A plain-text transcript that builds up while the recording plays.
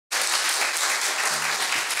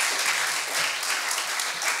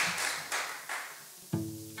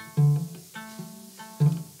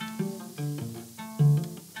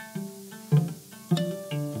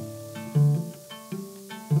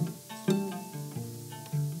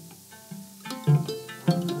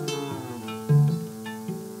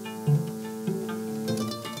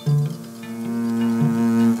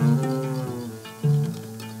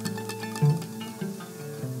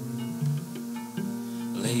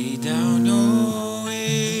Lay down your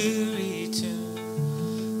weary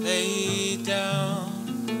tune. Lay down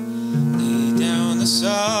the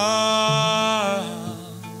songs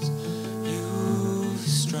you've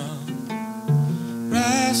strung.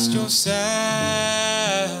 Rest yourself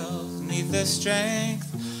 'neath the strength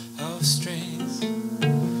of strings.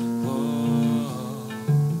 Whoa.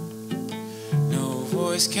 No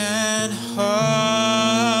voice can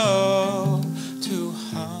hold to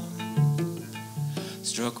hum.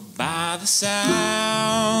 Struck by the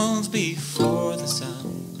sounds before the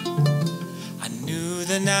sun, I knew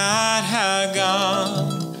the night had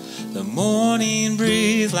gone. The morning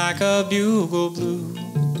breathed like a bugle blew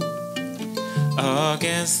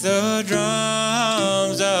against the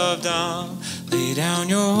drums of dawn. Lay down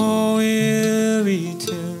your weary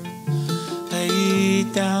tune. Lay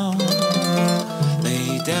down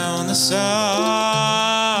the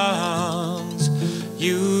songs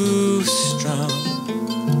you strung.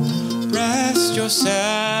 Rest yourself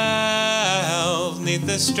 'neath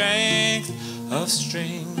the strength of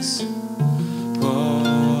strings.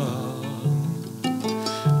 Whoa.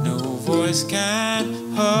 No voice can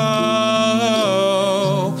hold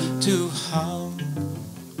to hum.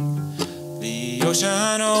 The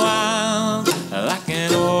ocean wild like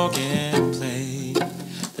an organ played.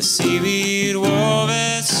 The seaweed wove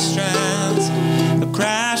its strands. The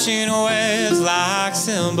crashing waves like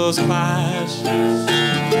cymbals clash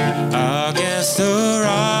against the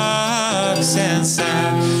rocks and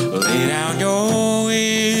sand. Lay down your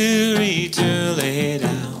weary to lay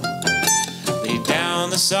down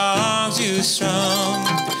the songs you strung,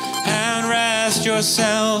 and rest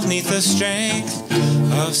yourself 'neath the strength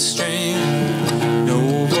of string. No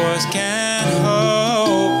voice can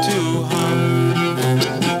hope to hum.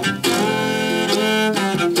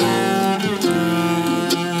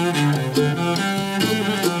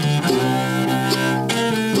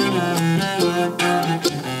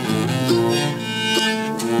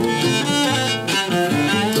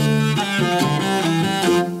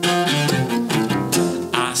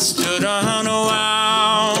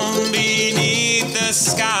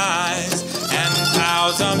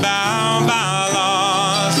 Unbound by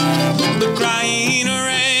laws, the crying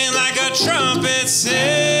rain like a trumpet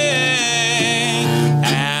sing,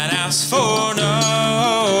 and ask for no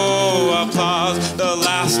applause. The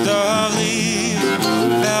last of leaves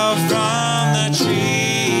fell from the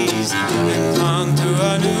trees and clung to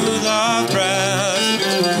a new love breath.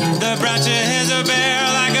 The branches are bare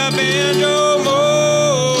like a banjo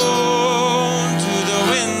moan. To the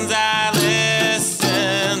winds I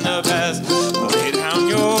listen the best.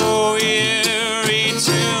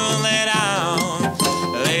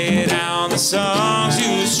 Songs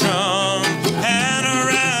you strung, and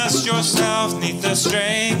rest yourself 'neath the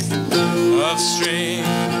strength of string.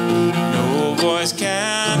 No voice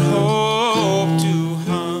can hope to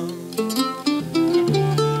hum.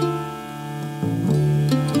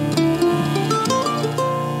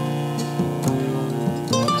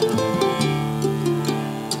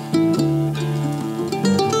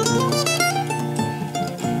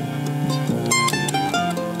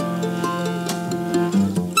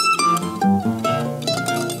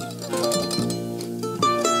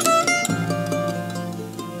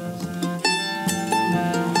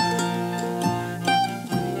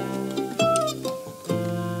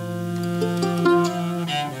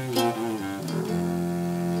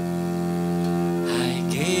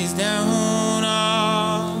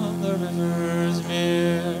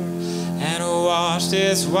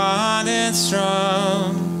 Its winding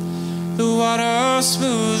strum, the water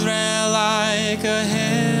smooth ran like a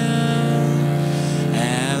hymn,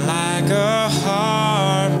 and like a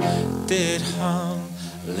harp did hum.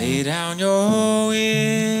 Lay down your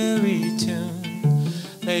weary tune.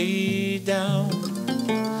 Lay down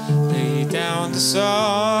the songs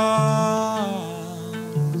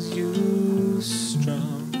you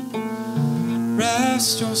strum.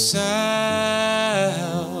 Rest yourself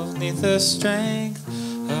 'neath the strength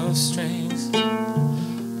of strings.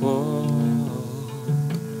 Whoa.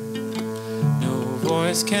 No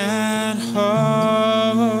voice can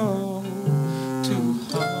hold to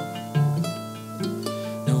hum.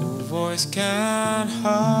 No voice can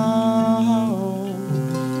hold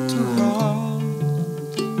to hum.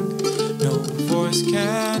 No voice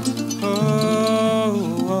can hold.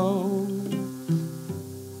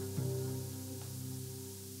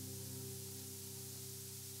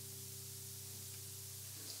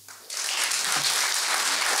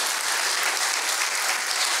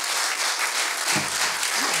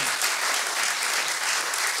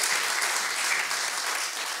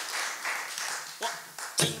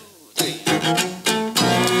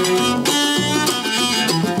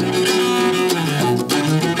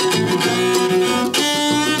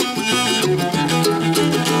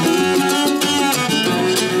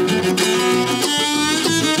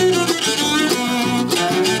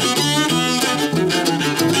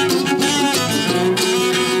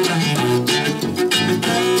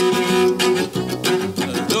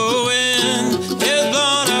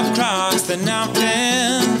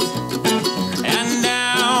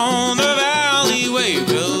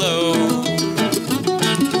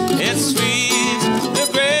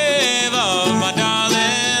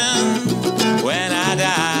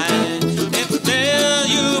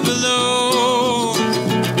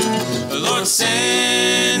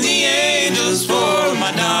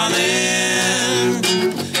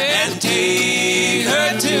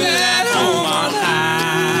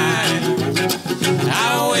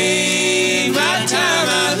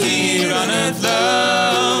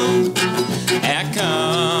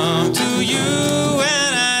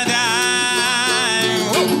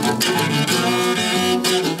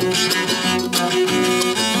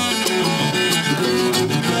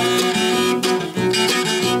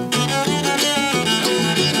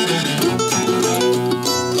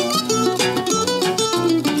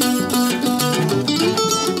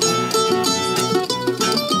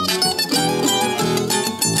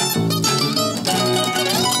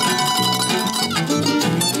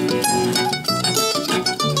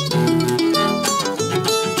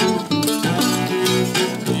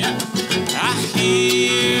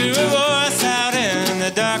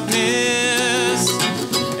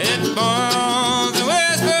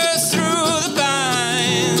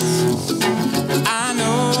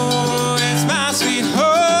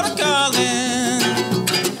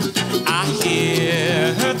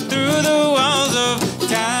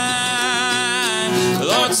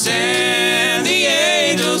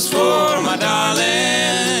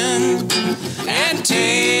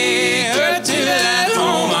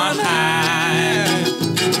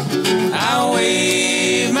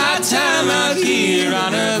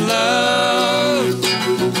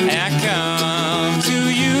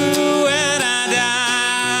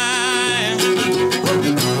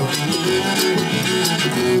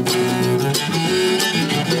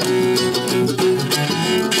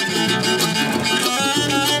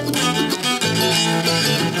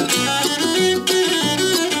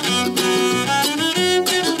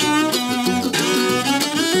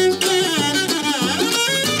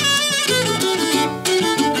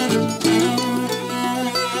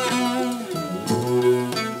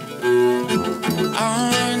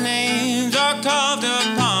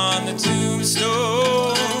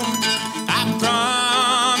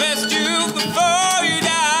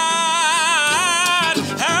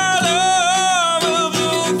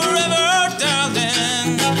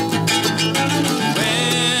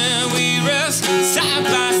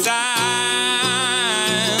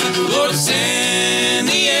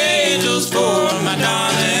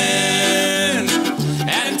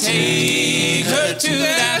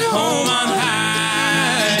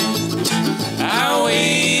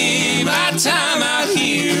 time out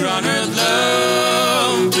here on earth,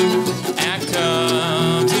 love. I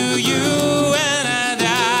come to you when I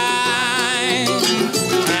die.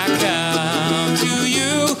 I come to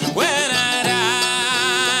you when I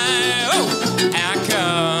die. Oh, I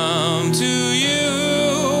come to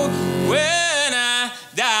you when I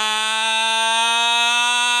die.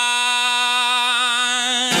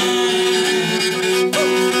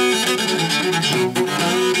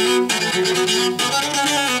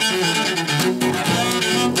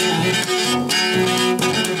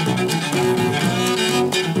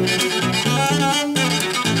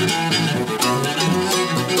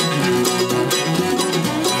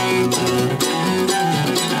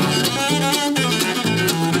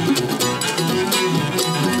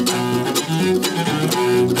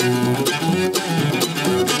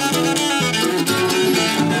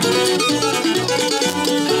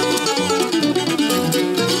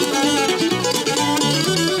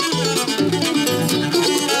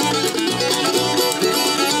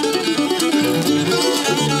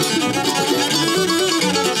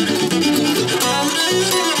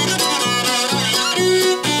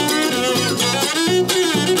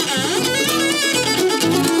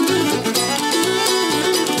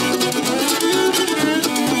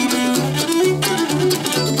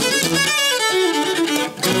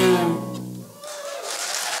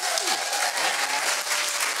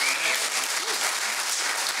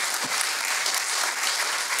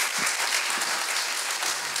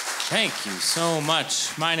 Thank you so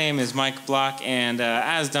much. My name is Mike Block, and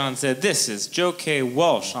as Don said, this is Joe K.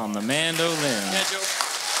 Walsh on the mandolin. Yeah, Joe.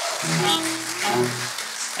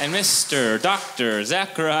 And Mr. Dr.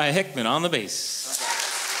 Zachariah Hickman on the bass.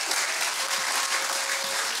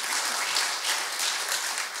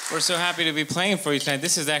 We're so happy to be playing for you tonight.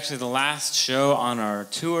 This is actually the last show on our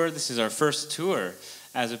tour. This is our first tour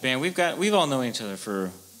as a band. We've all known each other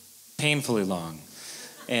for painfully long.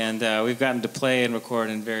 And we've gotten to play and record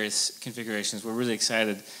in various configurations. We're really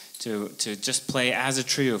excited to just play as a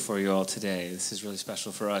trio for you all today. This is really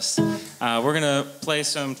special for us. We're going to play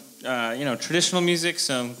some traditional music,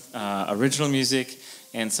 some original music,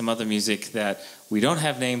 and some other music that we don't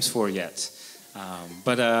have names for yet.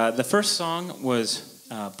 But the first song was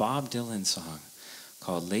Bob Dylan's song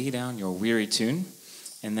called Lay Down Your Weary Tune.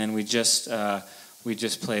 And then we just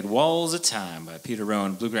played Walls of Time by Peter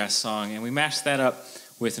Rowan, bluegrass song, and we mashed that up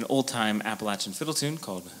with an old-time Appalachian fiddle tune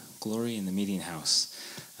called Glory in the Meeting House.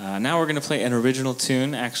 Now we're going to play an original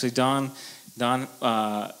tune. Actually, Don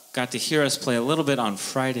got to hear us play a little bit on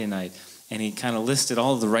Friday night, and he kind of listed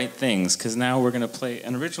all of the right things, because now we're going to play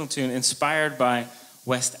an original tune inspired by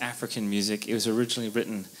West African music. It was originally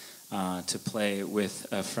written to play with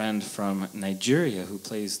a friend from Nigeria who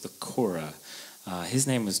plays the kora. His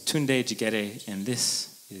name was Tunde Jigede, and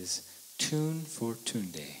this is Tune for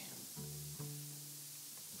Tunde.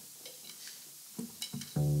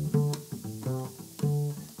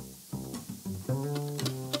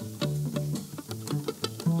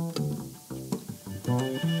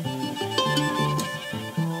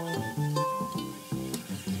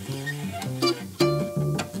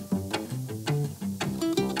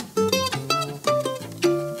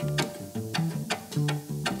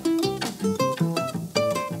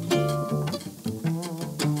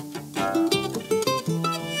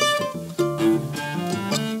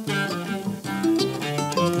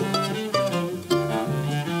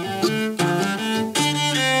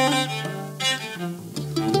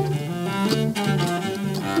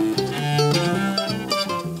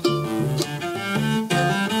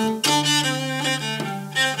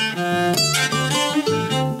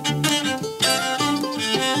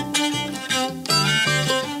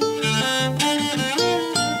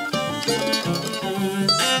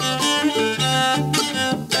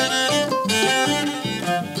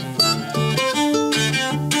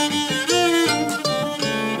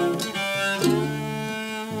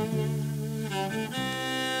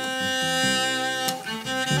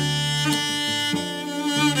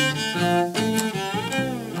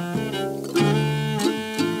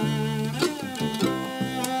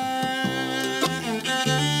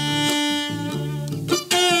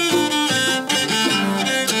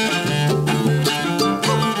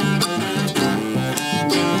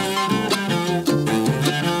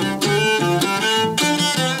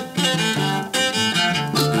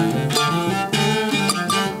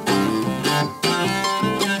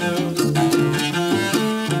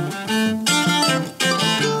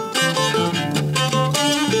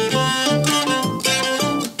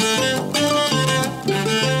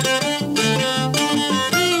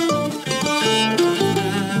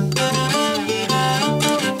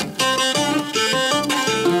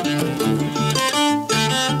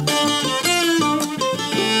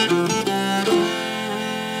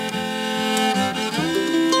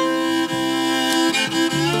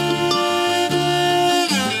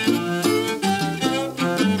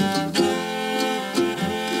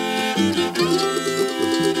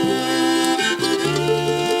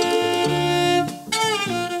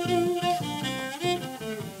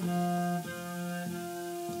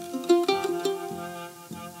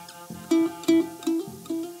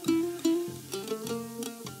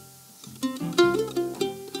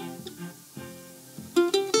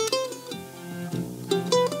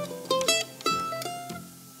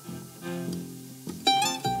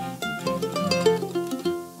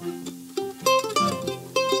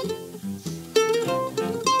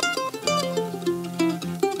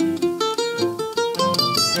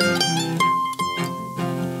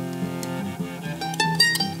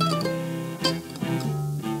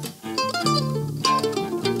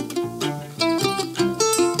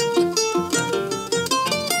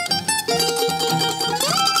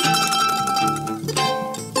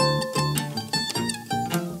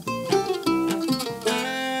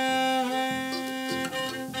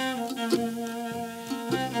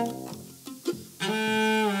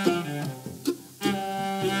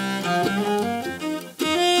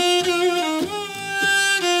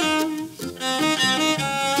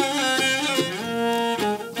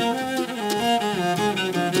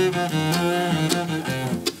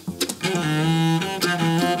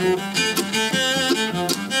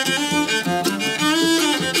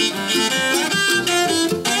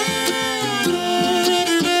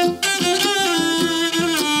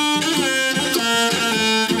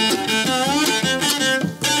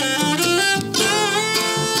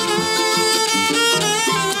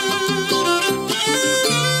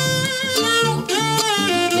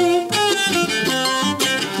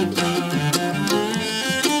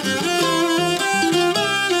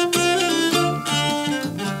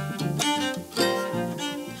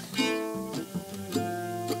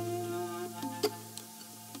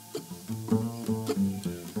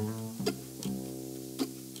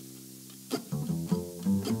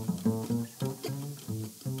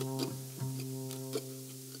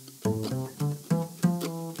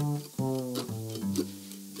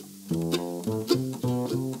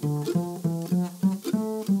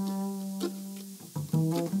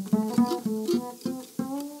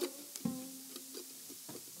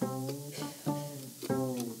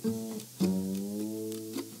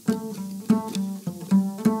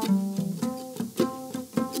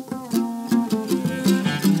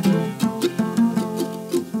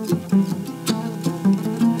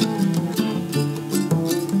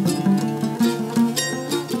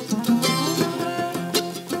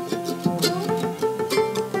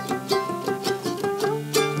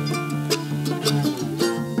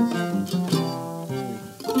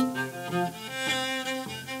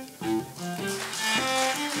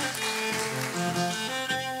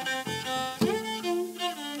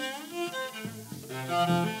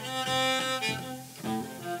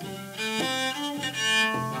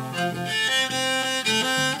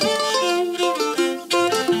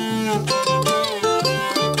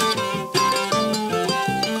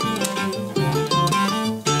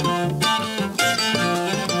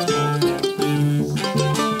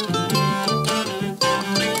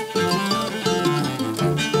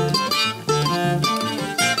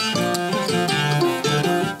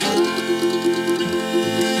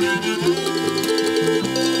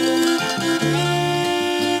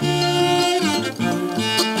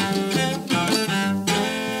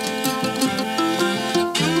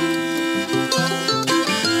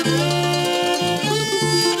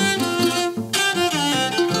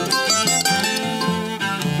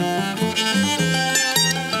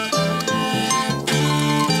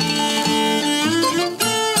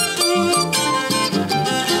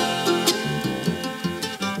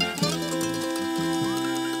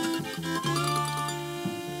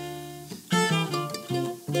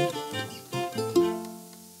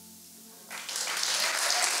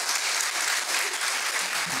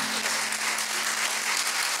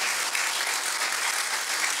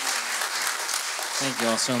 Thank you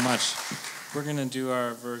all so much. We're going to do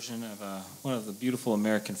our version of one of the beautiful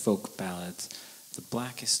American folk ballads, The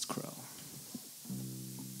Blackest Crow.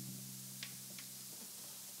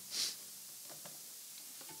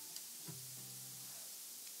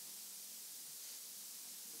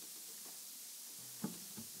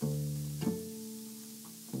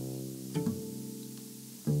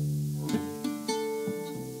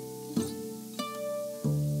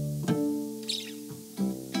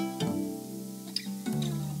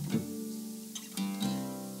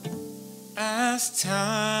 As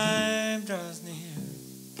time draws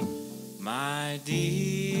near, my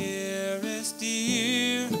dearest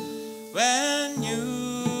dear, when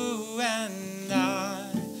you and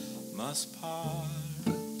I must part,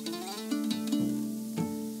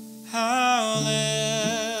 how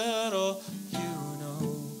little you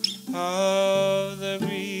know of the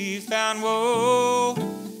grief and woe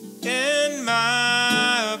in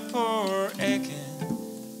my poor aching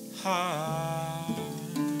heart.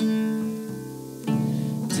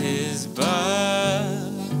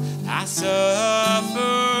 But I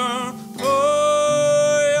suffer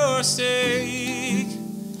for your sake.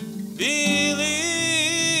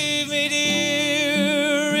 Believe me,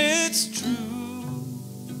 dear, it's true.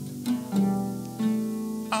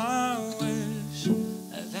 I wish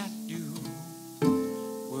that you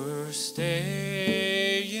were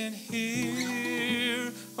staying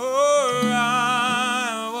here, or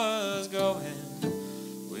I was going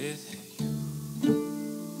with you.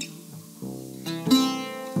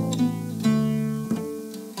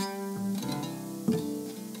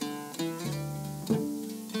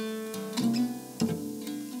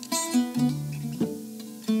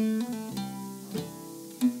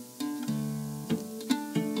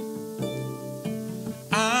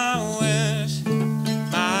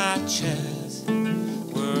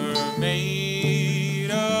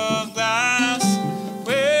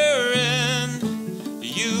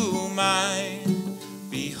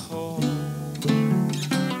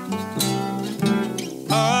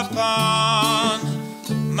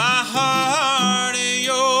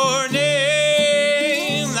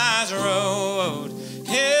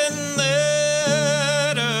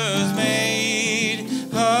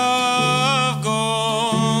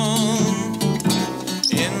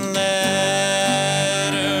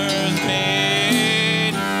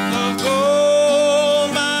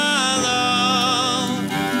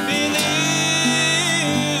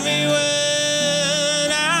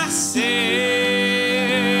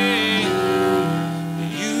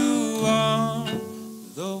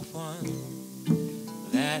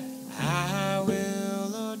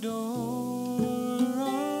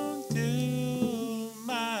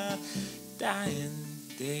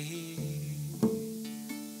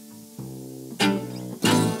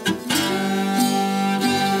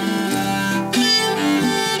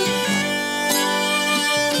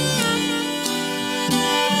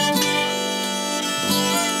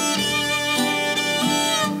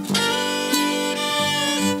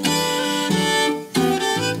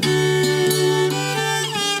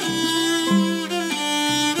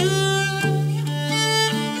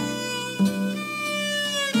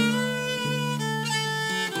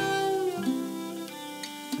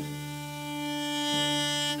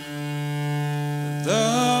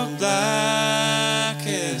 The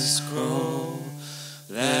blackest crow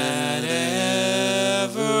that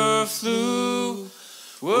ever flew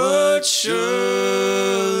would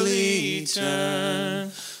surely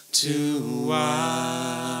turn to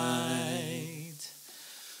white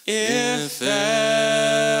if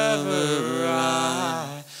ever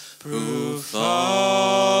I prove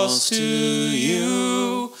false to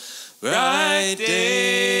you. Bright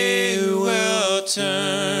day will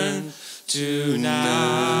turn to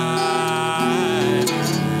night.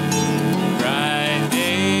 Bright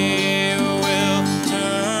day will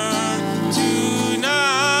turn to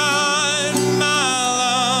night, my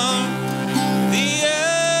love. The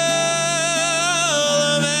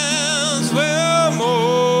elements will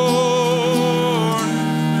mourn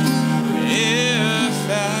if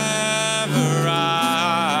ever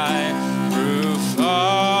I prove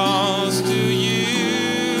false to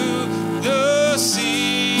you. The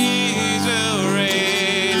seas will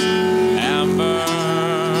rage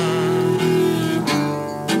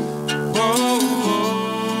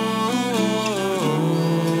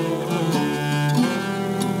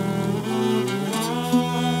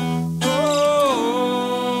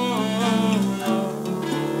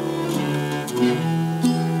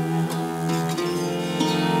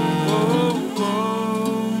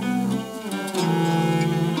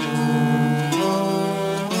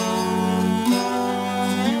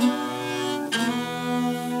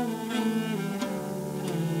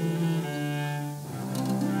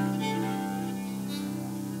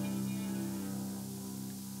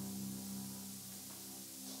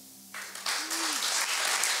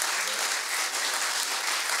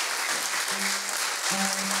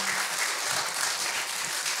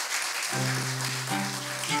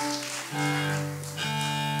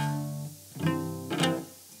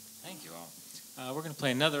We're going to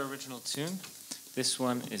play another original tune. This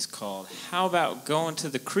one is called How About Going to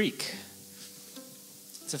the Creek?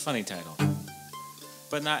 It's a funny title,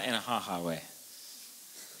 but not in a ha-ha way.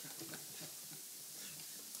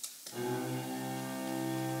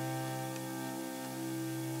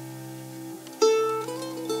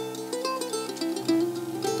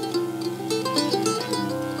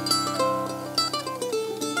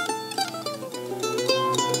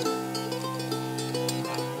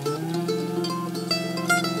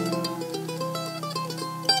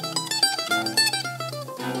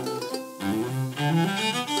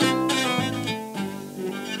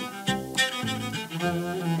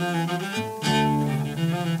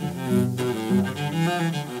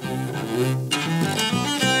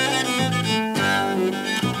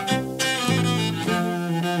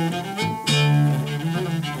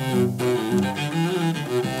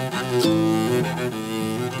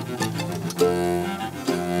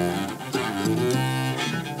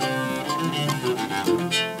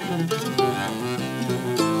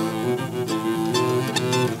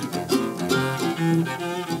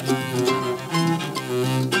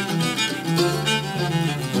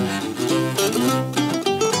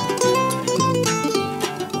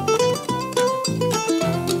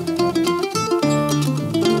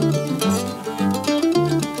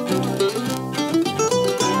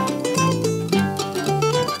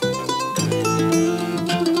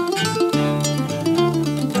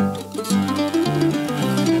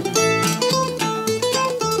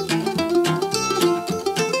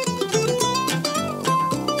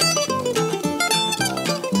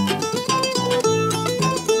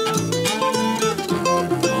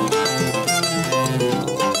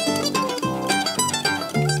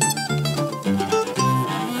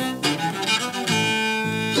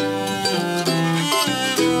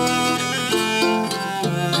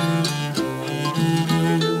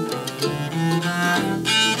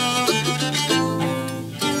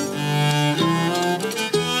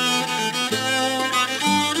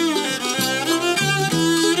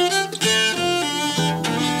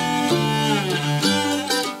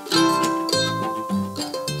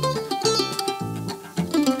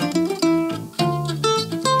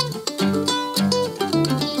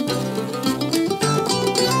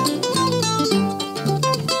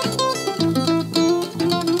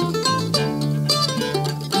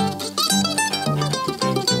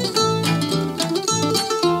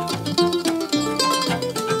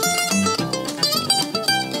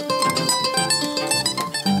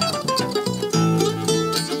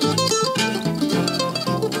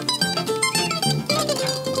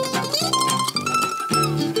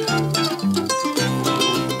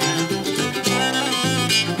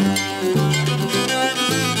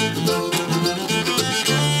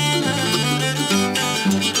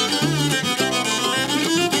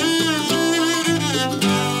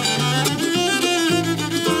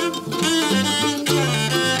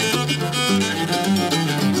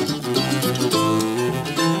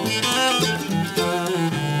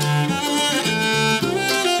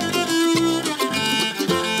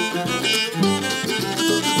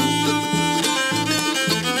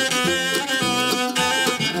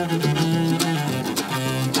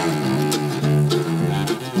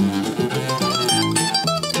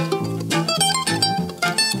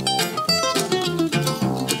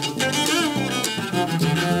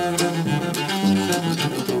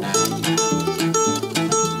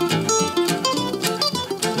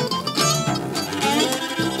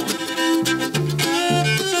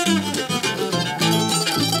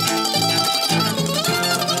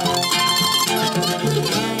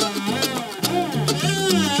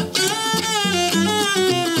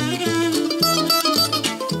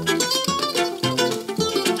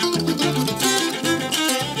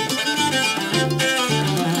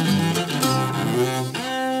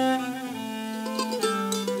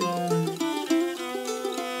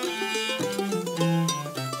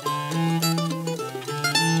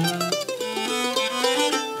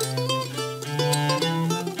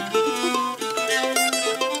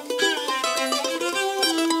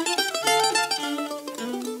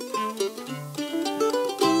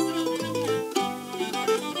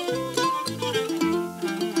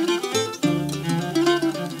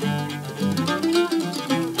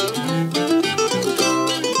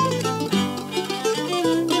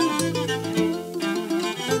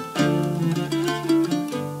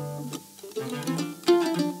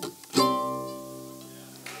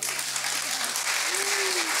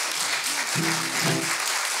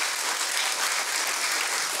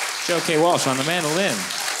 Joe Walsh on the mandolin.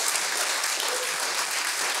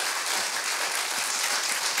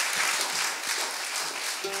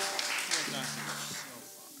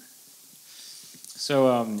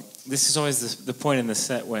 So this is always the point in the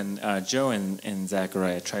set when Joe and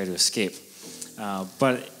Zachariah try to escape.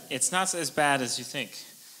 But it's not as bad as you think.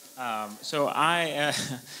 So I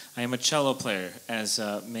am a cello player, as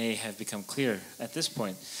may have become clear at this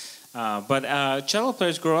point. But cello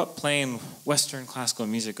players grow up playing Western classical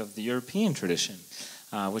music of the European tradition,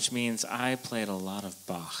 which means I played a lot of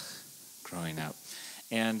Bach growing up.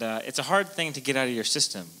 And it's a hard thing to get out of your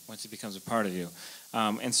system once it becomes a part of you.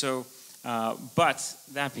 But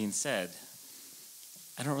that being said,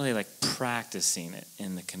 I don't really like practicing it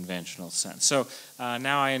in the conventional sense. So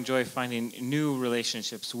now I enjoy finding new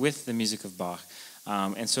relationships with the music of Bach.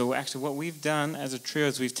 And so actually what we've done as a trio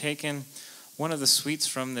is we've taken one of the suites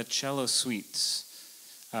from the cello suites.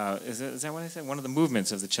 Is that what I said? One of the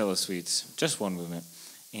movements of the cello suites, just one movement.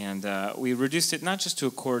 And we reduced it not just to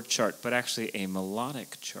a chord chart, but actually a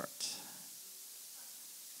melodic chart.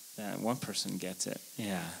 One person gets it,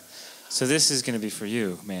 yeah. So this is going to be for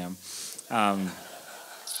you, ma'am.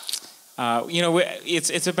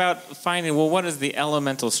 It's about finding, well, what is the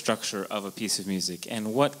elemental structure of a piece of music,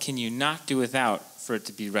 and what can you not do without for it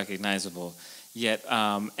to be recognizable, yet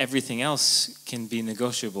everything else can be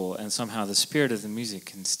negotiable, and somehow the spirit of the music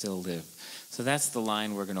can still live. So that's the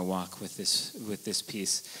line we're going to walk with this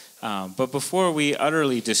piece. But before we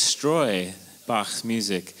utterly destroy Bach's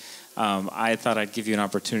music, I thought I'd give you an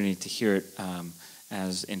opportunity to hear it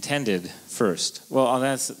as intended first. Well,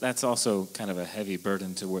 that's also kind of a heavy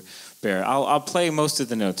burden to bear. I'll play most of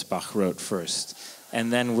the notes Bach wrote first, and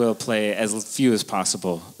then we'll play as few as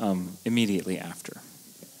possible immediately after.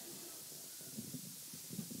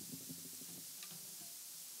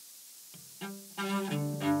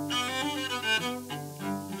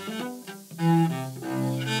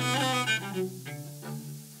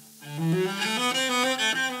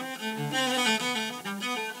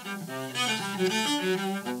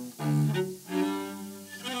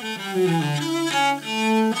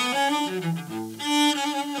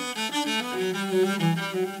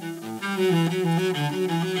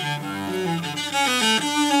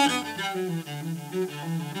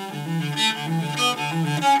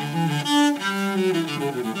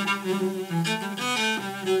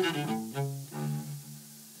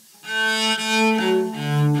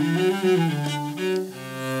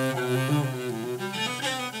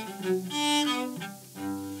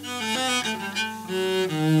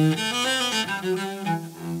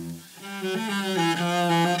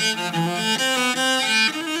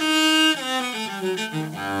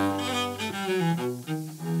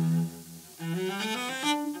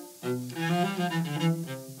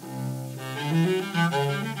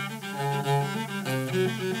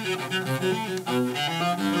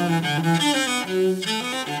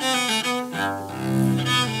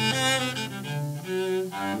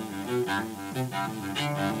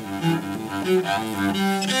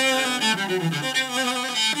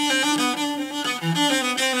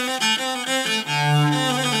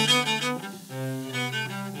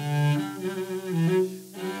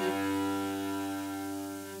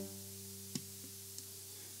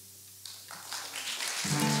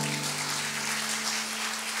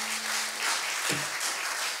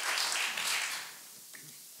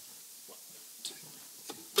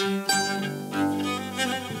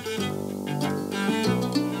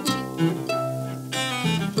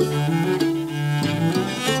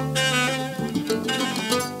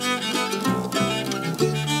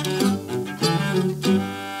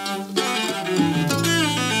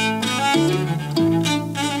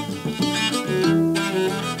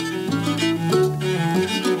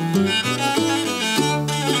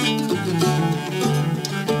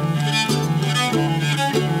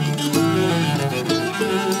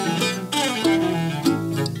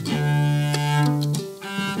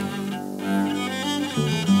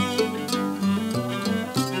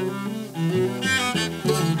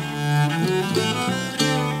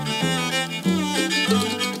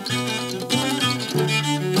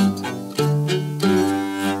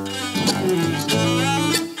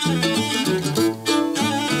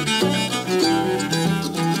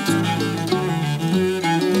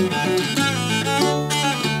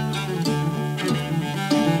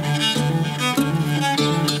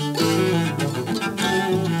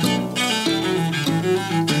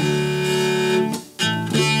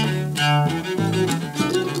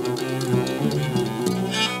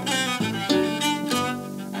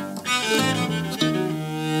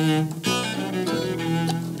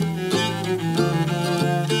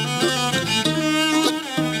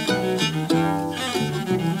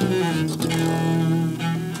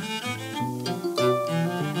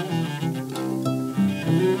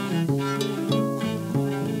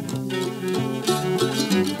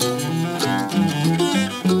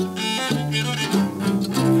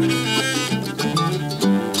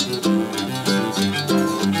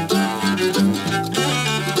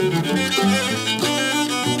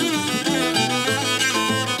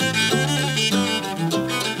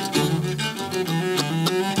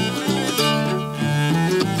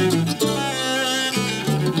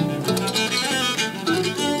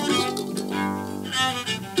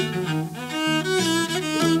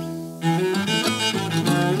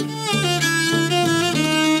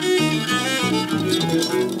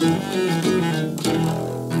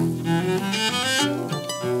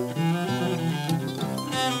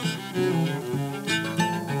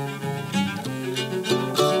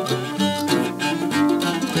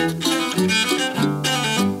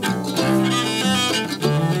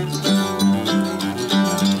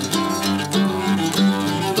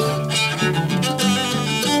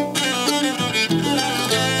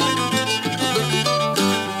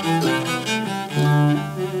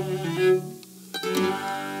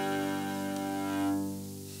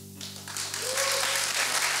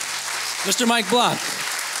 Mr. Mike Block.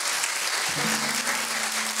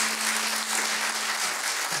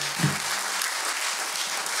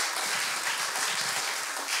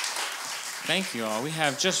 Thank you all. We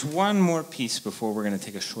have just one more piece before we're going to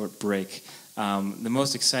take a short break. The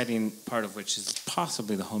most exciting part of which is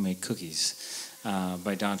possibly the homemade cookies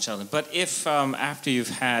by Don Sheldon. But if after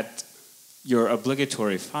you've had your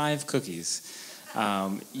obligatory 5 cookies,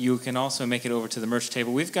 you can also make it over to the merch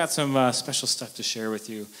table. We've got some special stuff to share with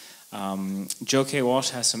you. Joe K.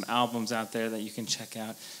 Walsh has some albums out there that you can check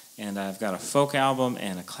out. And I've got a folk album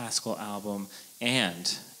and a classical album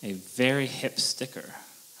and a very hip sticker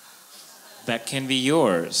that can be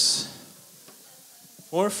yours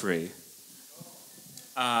for free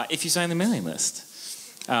if you sign the mailing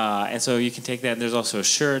list. And so you can take that. And there's also a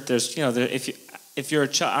shirt. There's, if you're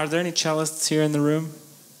are there any cellists here in the room?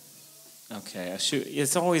 Okay,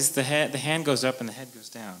 it's always the hand goes up and the head goes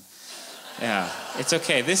down. Yeah, it's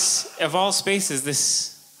okay. This, of all spaces,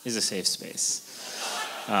 this is a safe space.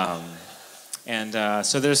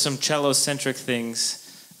 So there's some cello-centric things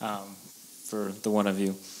for the one of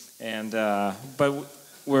you. But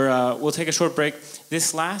we'll take a short break.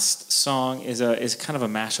 This last song is kind of a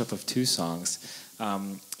mashup of 2 songs.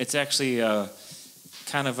 It's actually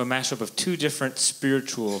kind of a mashup of 2 different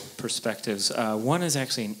spiritual perspectives. One is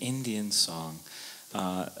actually an Indian song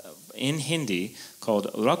in Hindi called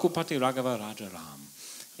Raghupati Raghava Rajaram.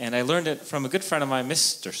 And I learned it from a good friend of mine,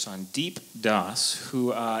 Mr. Sandeep Das,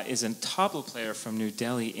 who is a tabla player from New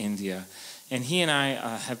Delhi, India. And he and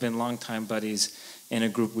I have been longtime buddies in a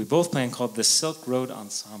group we both play in called the Silk Road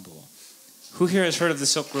Ensemble. Who here has heard of the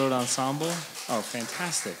Silk Road Ensemble? Oh,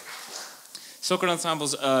 fantastic. Silk Road Ensemble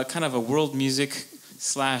is kind of a world music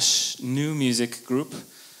 / new music group.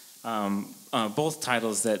 Both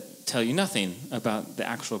titles that tell you nothing about the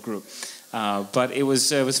actual group. But it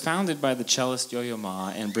was founded by the cellist Yo-Yo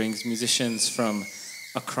Ma and brings musicians from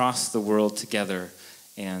across the world together.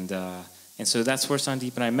 And so that's where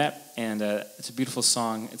Sandeep and I met. And it's a beautiful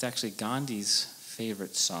song. It's actually Gandhi's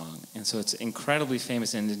favorite song. And so it's incredibly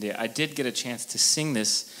famous in India. I did get a chance to sing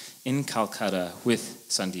this in Calcutta with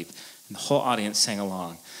Sandeep. And the whole audience sang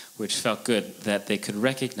along, which felt good that they could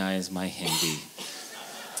recognize my Hindi.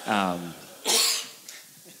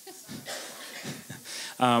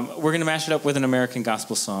 We're going to mash it up with an American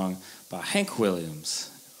gospel song by Hank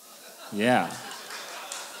Williams. Yeah.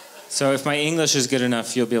 So if my English is good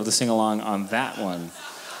enough, you'll be able to sing along on that one.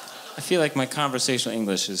 I feel like my conversational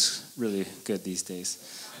English is really good these days.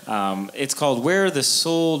 It's called Where the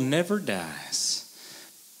Soul Never Dies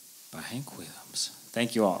by Hank Williams.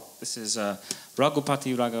 Thank you all. This is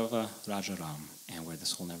Raghupati Raghava Rajaram and Where the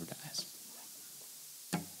Soul Never Dies.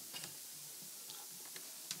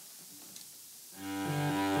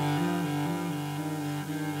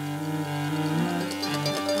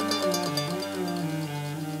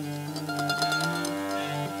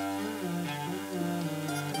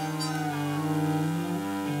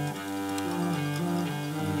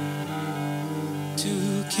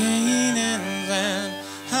 Canaan land,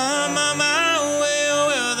 I'm on my way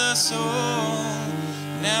where the soul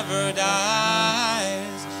never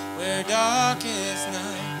dies, where darkest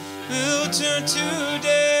night will turn to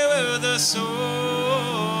day, where the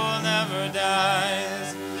soul never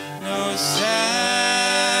dies. No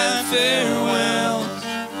sad farewells,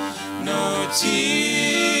 no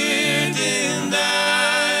tear dimmed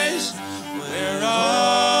eyes, where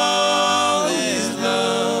all is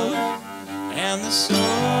love and the soul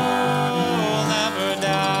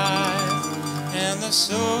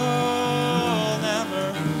soul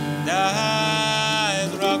never dies.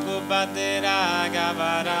 Raghupati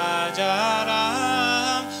Raghava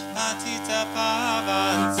Rajaram, Patita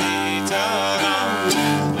Pavan Sitaram.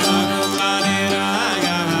 Raghupati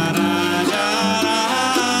Raghava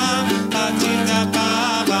Rajaram, Patita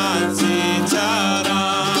Pavan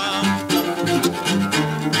Sitaram.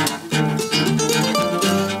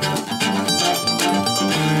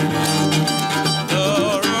 The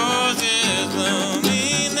roses bloom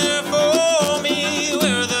there for me,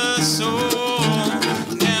 where the soul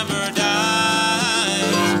never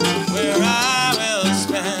dies.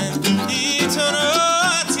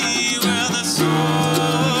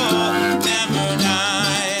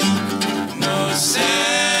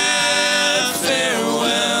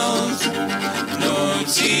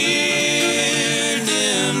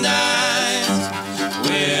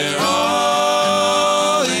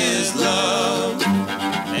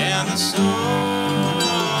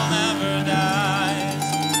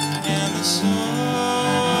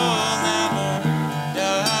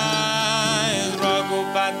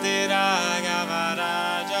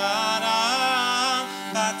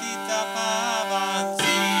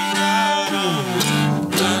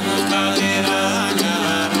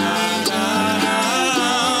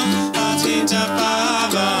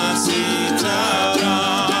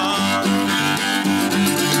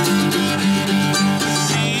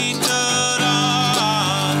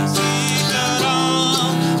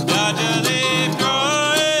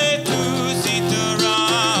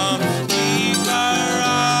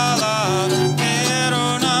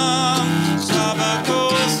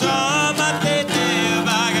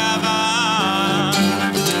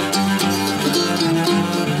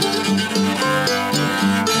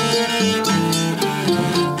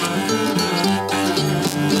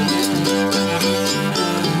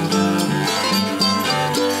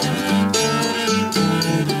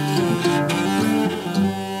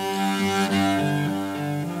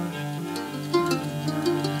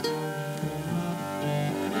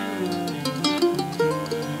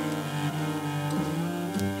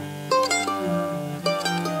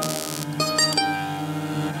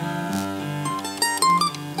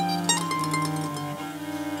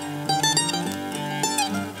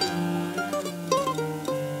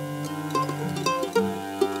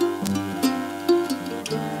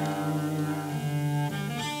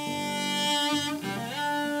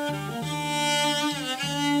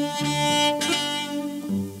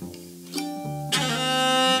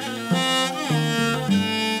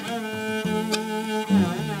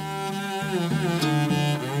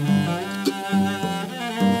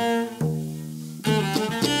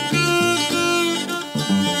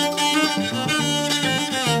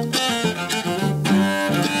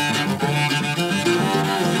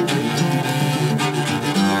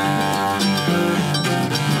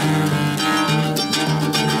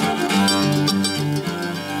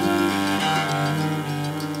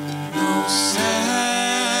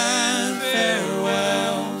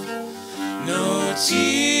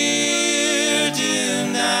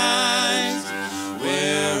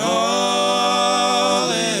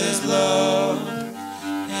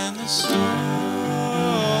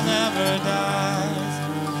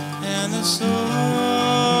 the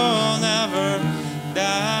soul never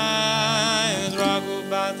dies.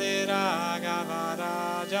 Raghubadira Gavara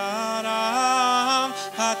Jaram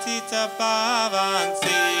Hatita Pavan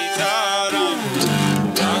Sitaram.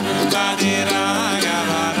 Raghubadira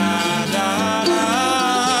Gavara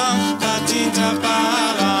Jaram Hatita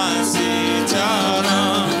Pavan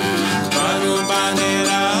Sitaram.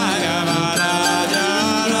 Raghubadira Gavara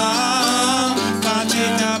Jaram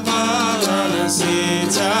Hatita Pavan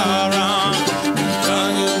Sitaram.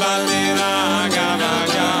 Raghubadira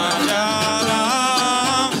Gavara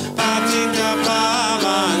Jaram Hatita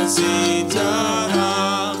Pavan Sitaram.